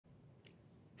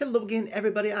Hello again,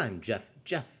 everybody. I'm Jeff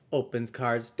Opens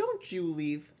Cards. Don't you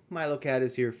leave. Milo Cat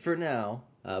is here for now.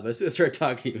 But as soon as I start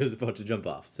talking, he was about to jump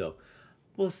off. So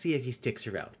we'll see if he sticks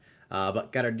around.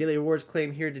 But got our daily rewards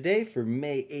claim here today for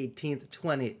May 18th,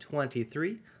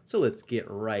 2023. So let's get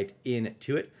right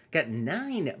into it. Got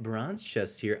 9 bronze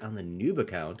chests here on the Noob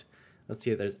account. Let's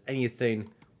see if there's anything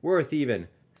worth even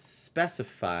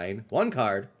specifying. 1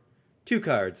 card, 2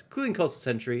 cards, including Coastal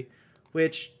Sentry,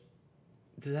 which,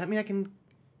 does that mean I can...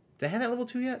 Did I have that level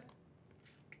 2 yet?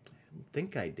 I don't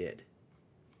think I did.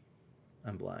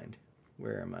 I'm blind.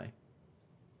 Where am I? What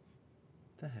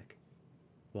the heck?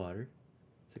 Water.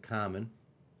 It's a common.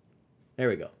 There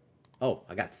we go. Oh,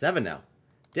 I got 7 now.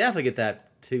 Definitely get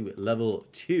that to level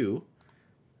 2.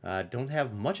 Don't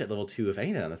have much at level 2, if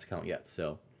anything, on this account yet.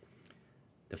 So,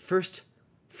 the first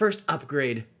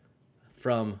upgrade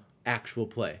from actual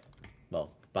play.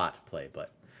 Well, bot play,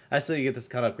 but I still need to get this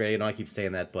account upgrade. I know I keep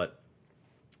saying that, but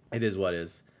it is what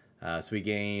is. So we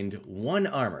gained 1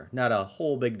 armor. Not a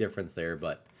whole big difference there,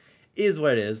 but is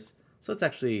what it is. So let's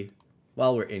actually,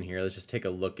 while we're in here, let's just take a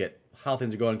look at how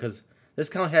things are going, because this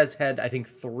account has had, I think,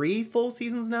 3 full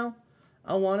seasons now,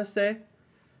 I want to say.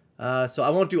 So I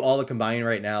won't do all the combining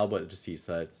right now, but just see.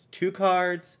 So it's 2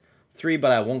 cards, 3,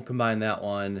 but I won't combine that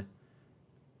one.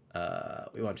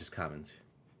 We want just commons.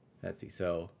 Let's see.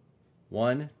 So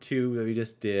 1, 2 that we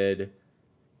just did.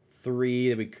 3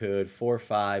 that we could, 4,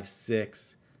 5,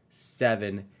 6,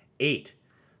 7, 8.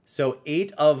 So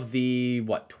 8 of the,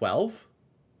 what, 12?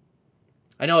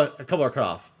 I know a couple are cut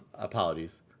off.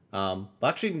 Apologies. But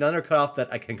actually none are cut off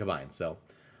that I can combine. So,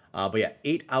 but yeah,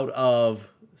 8 out of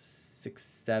 6,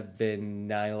 7,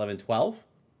 9, 11, 12.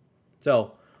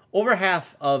 So over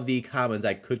half of the commons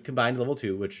I could combine to level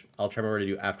 2, which I'll try my best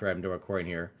to do after I'm done recording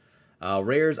here.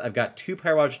 Rares, I've got 2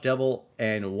 Firewatch Devil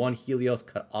and 1 Helios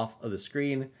cut off of the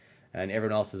screen. And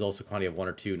everyone else is also quantity of 1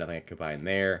 or 2. Nothing I can combine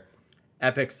there.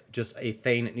 Epics, just a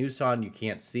Thane Newson you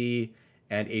can't see.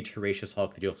 And a Terracious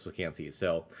Hulk that you also can't see.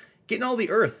 So, getting all the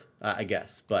Earth, I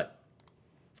guess. But,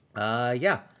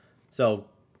 yeah. So,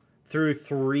 through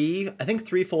 3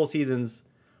 full seasons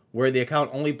where the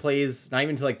account only plays, not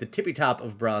even to like the tippy top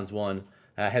of Bronze 1,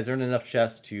 has earned enough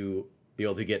chests to be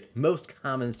able to get most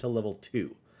commons to level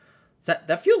 2. So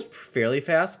that feels fairly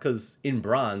fast, because in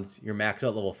Bronze, you're maxed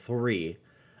out level 3.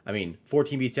 I mean,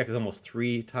 14 BCX is almost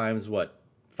 3 times what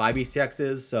 5 BCX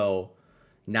is, so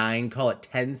 9, call it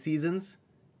 10 seasons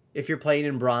if you're playing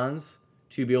in Bronze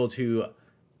to be able to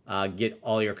get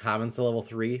all your commons to level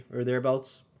 3 or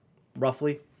thereabouts,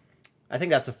 roughly. I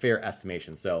think that's a fair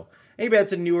estimation. So maybe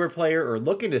that's a newer player or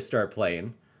looking to start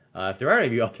playing. If there are any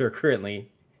of you out there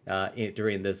currently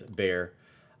during this bear,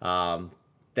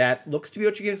 that looks to be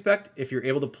what you can expect. If you're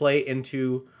able to play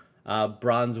into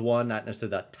Bronze 1, not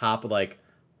necessarily the top of like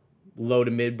low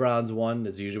to mid Bronze 1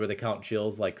 is usually where the count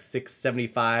chills, like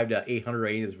 675 to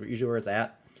 808 is usually where it's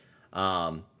at.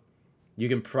 You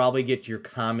can probably get your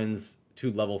commons to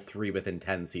level 3 within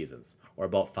 10 seasons, or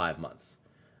about 5 months,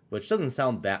 which doesn't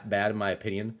sound that bad in my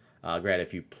opinion. Granted,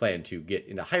 if you plan to get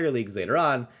into higher leagues later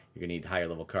on, you're going to need higher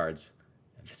level cards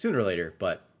sooner or later,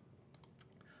 but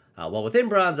well, within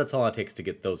Bronze, that's all it takes to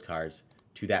get those cards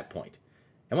to that point.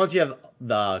 And once you have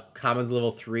the commons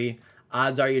level 3,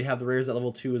 odds are you'd have the rares at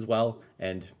level 2 as well,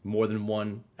 and more than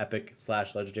 1 epic /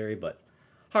 legendary, but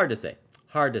hard to say.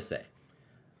 Hard to say.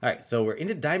 Alright, so we're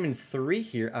into Diamond 3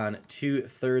 here on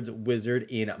 2/3 Wizard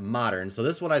in Modern. So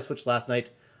this one I switched last night,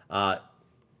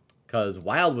 because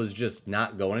Wild was just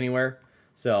not going anywhere.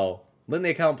 So, letting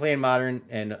the account play in Modern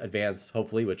and Advanced,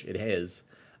 hopefully, which it is.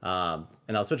 And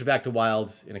I'll switch it back to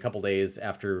Wild in a couple days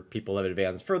after people have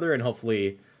advanced further, and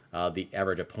hopefully the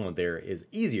average opponent there is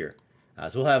easier.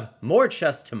 So we'll have more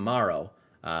chests tomorrow.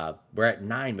 We're at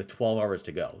 9 with 12 hours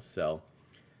to go. So,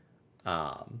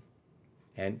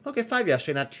 and okay, 5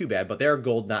 yesterday, not too bad, but they are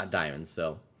gold, not diamonds.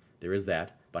 So there is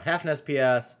that. But half an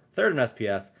SPS, third an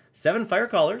SPS, 7 Fire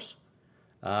Callers,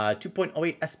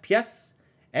 2.08 SPS,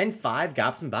 and 5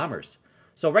 Gops and Bombers.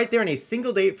 So right there in a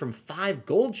single date from 5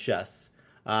 gold chests,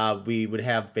 we would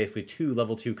have basically 2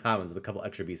 level 2 commons with a couple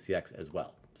extra BCX as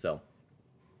well. So,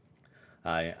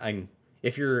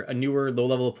 if you're a newer,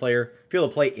 low-level player, if you're able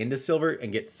to play into Silver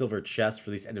and get Silver chests for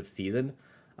this end of season,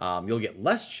 you'll get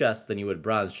less chests than you would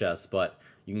Bronze chests, but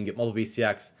you can get multiple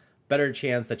BCX, better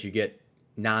chance that you get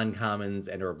non-commons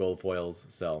and or gold foils.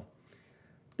 So,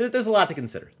 there's a lot to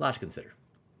consider.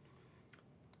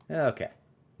 Okay,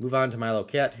 move on to Milo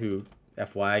Cat, who,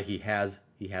 FYI, he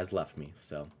has left me.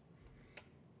 So,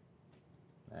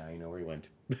 you know where he went.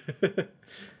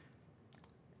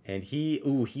 And he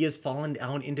has fallen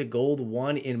down into gold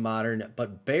 1 in Modern,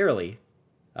 but barely.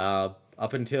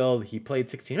 Up until he played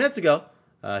 16 minutes ago,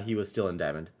 he was still in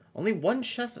diamond. Only one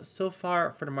chest so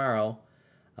far for tomorrow.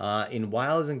 In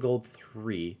Wild is in gold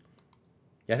 3.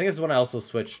 Yeah, I think this is one I also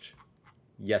switched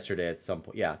yesterday at some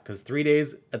point. Yeah, because 3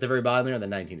 days at the very bottom there and then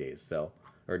 19 days. So,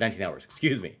 or 19 hours,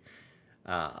 excuse me.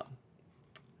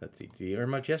 Let's see, did you earn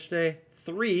much yesterday?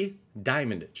 3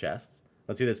 diamond chests.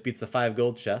 Let's see, this beats the 5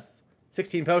 gold chests.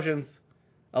 16 potions,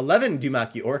 11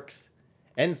 Dumaki Orcs,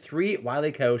 and 3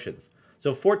 Wily Coyotions.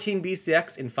 So 14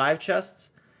 BCX in 5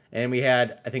 chests, and we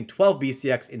had, I think, 12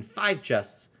 BCX in 5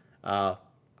 chests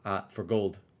for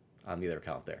gold on the other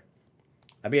account there.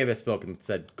 I may have spoken and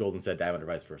said gold instead diamond or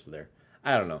vice versa there.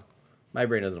 I don't know. My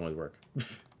brain doesn't always work.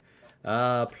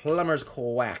 Plumber's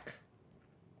Quack.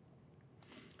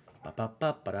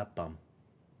 Ba-ba-ba-ba-da-bum.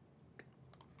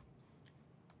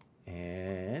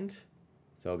 And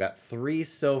so I got 3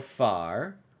 so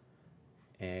far.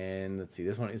 And let's see,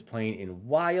 this one is playing in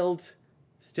Wild.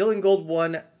 Still in gold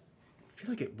 1. I feel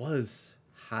like it was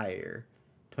higher.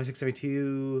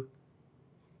 2672.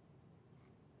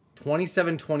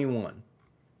 2721.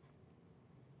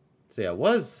 So yeah,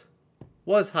 was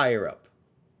higher up.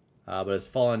 But it's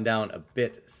fallen down a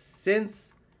bit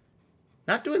since.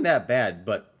 Not doing that bad,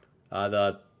 but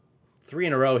the 3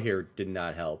 in a row here did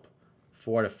not help.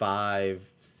 4 out of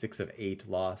 5, 6 of 8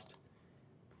 lost.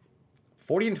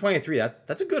 40 and 23,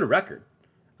 that's a good record.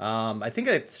 I think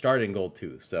I started in gold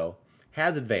 2, so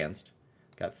has advanced.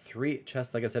 Got 3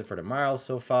 chests, like I said, for tomorrow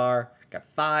so far. Got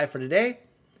 5 for today.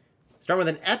 Start with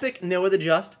an epic Noah the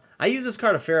Just. I use this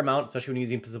card a fair amount, especially when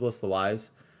using Pisibolus the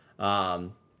Wise.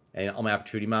 And all my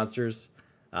opportunity monsters.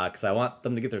 Because I want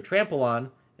them to get their trample on.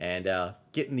 And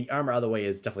getting the armor out of the way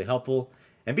is definitely helpful.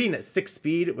 And being at 6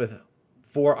 speed with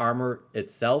 4 armor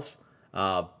itself,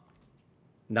 not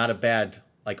a bad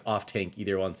off tank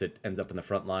either once it ends up in the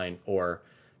front line, or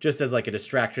just as like a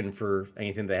distraction for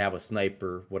anything they have with snipe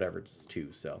or whatever. It's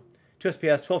 2. So 2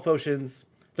 SPS, 12 potions,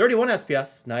 31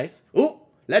 SPS. Nice. Ooh,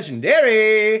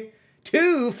 legendary.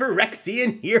 2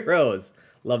 Phyrexian Heroes.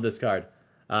 Love this card.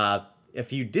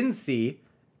 If you didn't see,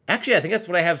 actually, I think that's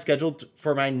what I have scheduled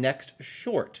for my next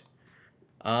short.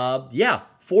 Yeah,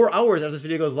 4 hours after this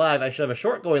video goes live, I should have a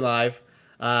short going live.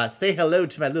 Say hello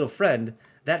to my little friend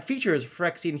that features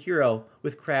Phyrexian Hero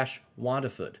with Crash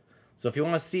Wandafoot. So if you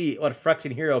want to see what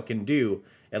Phyrexian Hero can do,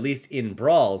 at least in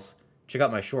brawls, check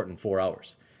out my short in 4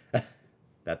 hours.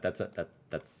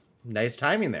 That's nice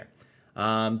timing there.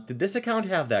 Did this account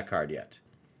have that card yet?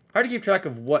 Hard to keep track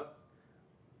of what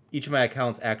each of my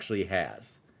accounts actually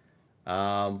has.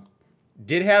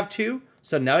 Did have 2,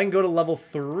 so now I can go to level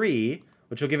 3,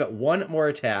 which will give it 1 more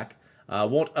attack.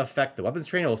 Won't affect the weapons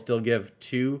train. It will still give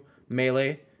 2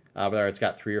 melee, whether it's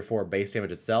got 3 or 4 base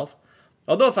damage itself.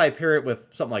 Although if I pair it with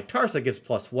something like Tarsa that gives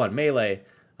 +1 melee,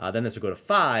 then this would go to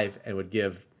 5 and would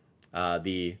give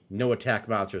the no attack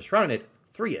monsters surrounding it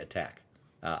 3 attack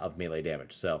of melee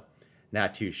damage. So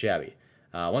not too shabby.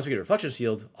 Once we get a Reflection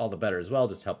Shield, all the better as well,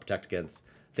 just to help protect against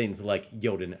things like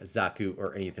Jotun, Zaku,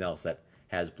 or anything else that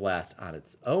has Blast on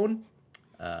its own.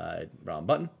 Wrong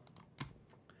button.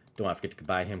 Don't want to forget to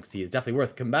combine him because he is definitely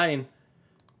worth combining.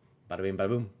 Bada bing, bada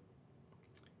boom.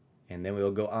 And then we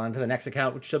will go on to the next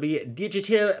account, which shall be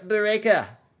Digital Breaker.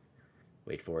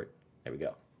 Wait for it. There we go.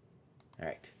 All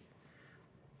right.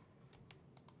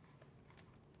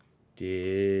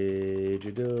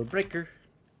 Digital Breaker.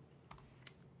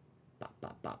 Bop,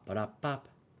 bop, bop, bop, bop.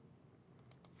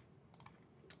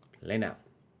 Play now. All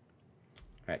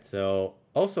right, so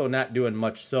also not doing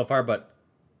much so far, but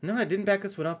no, I didn't back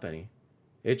this one up any.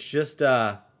 It's just,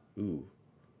 ooh.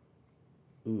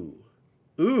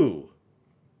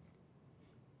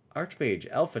 Archmage,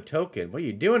 Alpha Token, what are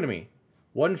you doing to me?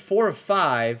 1, 4 of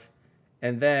 5,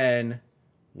 and then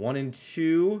 1 and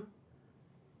 2,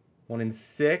 1 and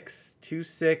 6, 2,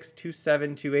 6, 2,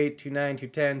 7, 2, 8, 2, 9, 2,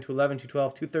 10, 2, 11, 2,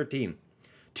 12, 2, 13.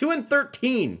 2 and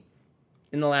 13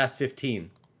 in the last 15.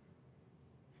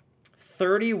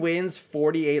 30 wins,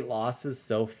 48 losses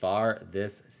so far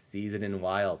this season in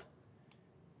Wild.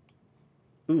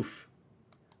 Oof.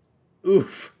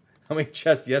 How many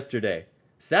chests yesterday?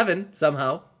 7,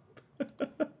 somehow.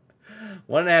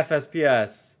 1.5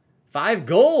 SPS. 5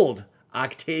 gold.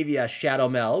 Octavia Shadow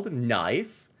Meld.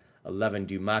 Nice. 11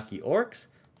 Dumaki Orcs.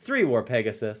 3 War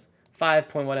Pegasus.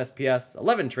 5.1 SPS.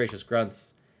 11 Tracious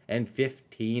Grunts. And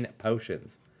 15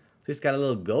 potions. So he's got a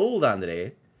little gold on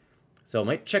today. So I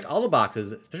might check all the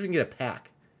boxes, especially if we can get a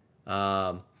pack.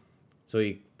 So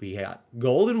we got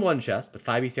gold in 1 chest, but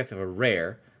 5 ECX of a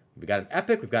rare. We got an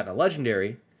epic, we've gotten a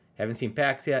legendary. Haven't seen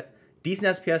packs yet. Decent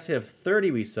SPS hit of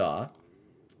 30 we saw.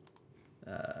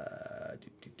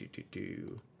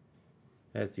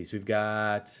 Let's see, so we've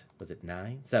got, was it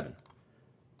 9? 7.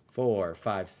 4,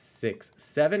 5, 6,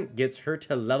 7. Gets her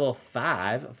to level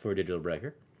 5 for Digital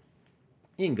Breaker.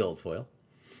 In gold foil.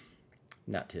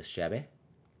 Not too shabby.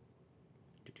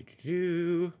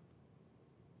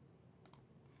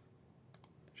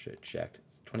 Should have checked.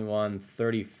 It's 21,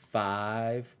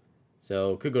 35.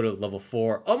 So could go to level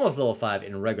 4, almost level 5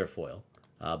 in regular foil.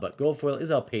 But gold foil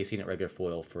is outpacing at regular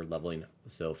foil for leveling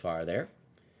so far there.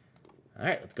 All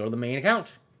right, let's go to the main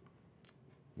account,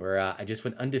 where I just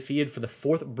went undefeated for the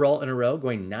 4th brawl in a row,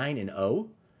 going 9-0.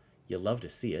 You love to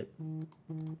see it.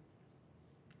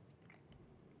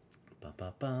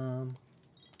 Ba-ba-bum.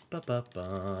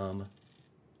 Ba-ba-bum.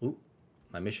 Ooh,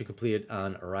 my mission completed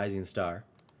on a Rising Star.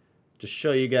 Just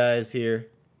show you guys here.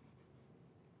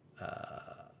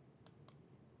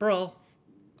 Brawl.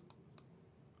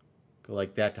 Go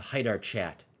like that to hide our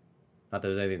chat. Not that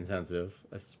there's anything sensitive.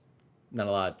 That's not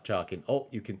a lot of talking. Oh,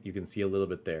 you can see a little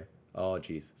bit there. Oh,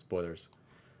 geez, spoilers.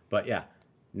 But yeah,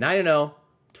 9-0,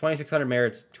 2,600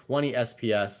 merits, 20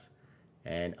 SPS,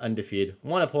 and undefeated.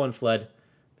 One opponent fled.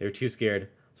 They were too scared.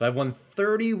 So I've won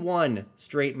 31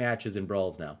 straight matches in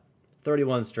brawls now.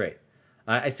 31 straight.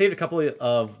 I saved a couple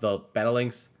of the battle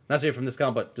links, not necessarily from this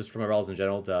account, but just from my brawls in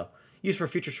general, to use for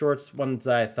future shorts, ones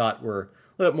I thought were a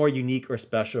little bit more unique or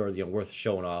special or worth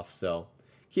showing off. So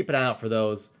keep an eye out for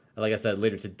those. And like I said,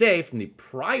 later today, from the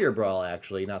prior brawl,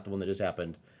 actually, not the one that just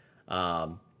happened,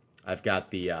 I've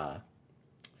got the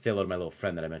say hello to my little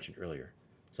friend that I mentioned earlier.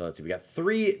 So let's see, we got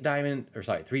 3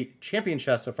 champion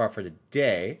chests so far for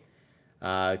today.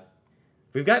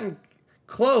 We've gotten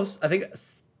close. I think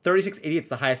 3680 is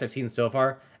the highest I've seen so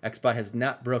far. Xbot has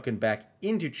not broken back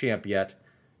into champ yet.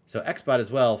 So Xbot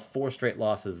as well, 4 straight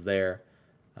losses there.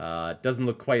 Doesn't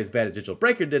look quite as bad as Digital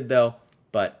Breaker did though,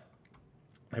 but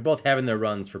they're both having their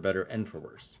runs for better and for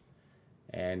worse.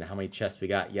 And how many chests we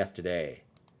got yesterday?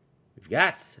 We've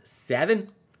got 7.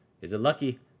 Is it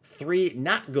lucky? 3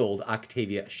 not gold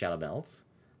Octavia Shadow Melts.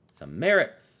 Some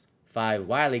merits. 5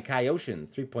 Wily Kyoshins.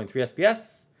 3.3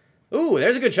 SPS. Ooh,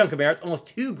 there's a good chunk of merits. Almost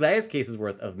 2 Glass cases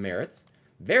worth of merits.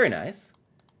 Very nice.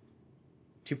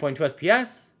 2.2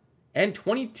 SPS. And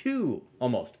 22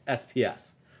 almost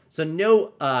SPS. So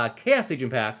no Chaos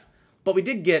Agent packs, but we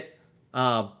did get,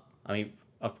 I mean,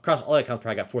 across all accounts,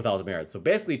 probably got 4,000 merits. So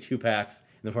basically 2 packs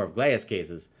in the form of Glass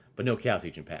cases, but no Chaos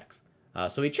Agent packs.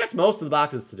 So we checked most of the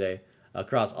boxes today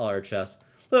across all our chests.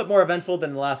 A little bit more eventful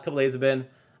than the last couple days have been.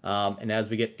 And as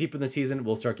we get deeper in the season,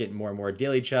 we'll start getting more and more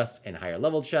daily chests and higher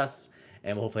level chests.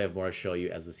 And we'll hopefully have more to show you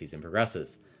as the season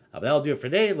progresses. But that'll do it for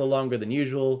today. A little longer than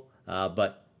usual,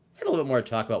 but had a little bit more to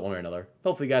talk about one way or another.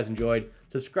 Hopefully you guys enjoyed.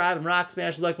 Subscribe and rock,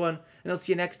 smash the like button, and I'll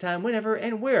see you next time, whenever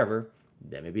and wherever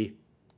that may be.